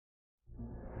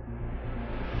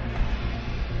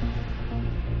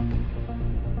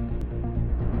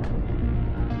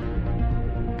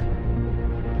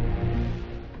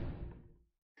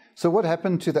So what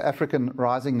happened to the African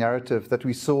rising narrative that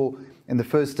we saw in the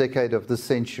first decade of this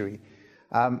century?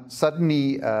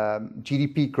 Suddenly,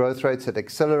 GDP growth rates had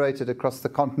accelerated across the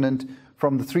continent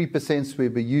from the 3% we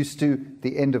were used to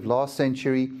the end of last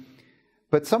century.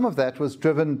 But some of that was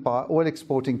driven by oil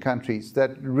exporting countries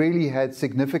that really had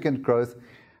significant growth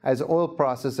as oil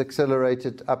prices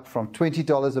accelerated up from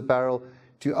 $20 a barrel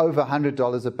to over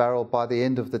 $100 a barrel by the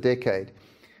end of the decade.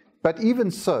 But even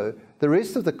so, the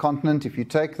rest of the continent, if you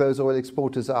take those oil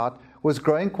exporters out, was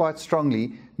growing quite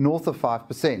strongly, north of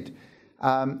 5%.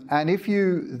 And if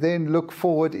you then look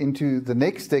forward into the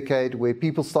next decade where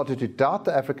people started to doubt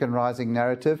the African rising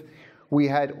narrative, we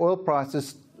had oil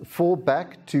prices fall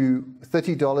back to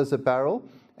 $30 a barrel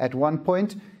at one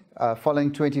point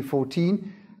following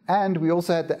 2014. And we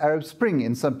also had the Arab Spring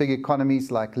in some big economies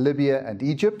like Libya and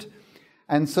Egypt.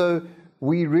 And so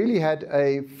we really had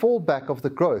a fallback of the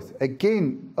growth,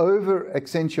 again,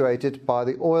 over-accentuated by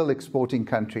the oil exporting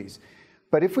countries.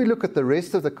 But if we look at the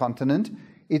rest of the continent,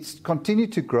 it's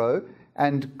continued to grow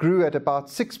and grew at about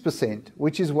 6%,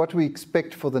 which is what we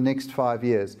expect for the next 5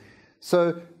 years.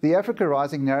 So the Africa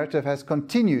rising narrative has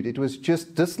continued. It was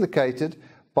just dislocated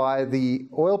by the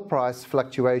oil price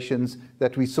fluctuations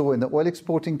that we saw in the oil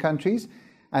exporting countries.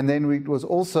 And then it was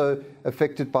also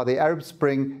affected by the Arab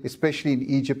Spring, especially in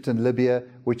Egypt and Libya,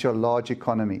 which are large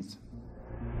economies.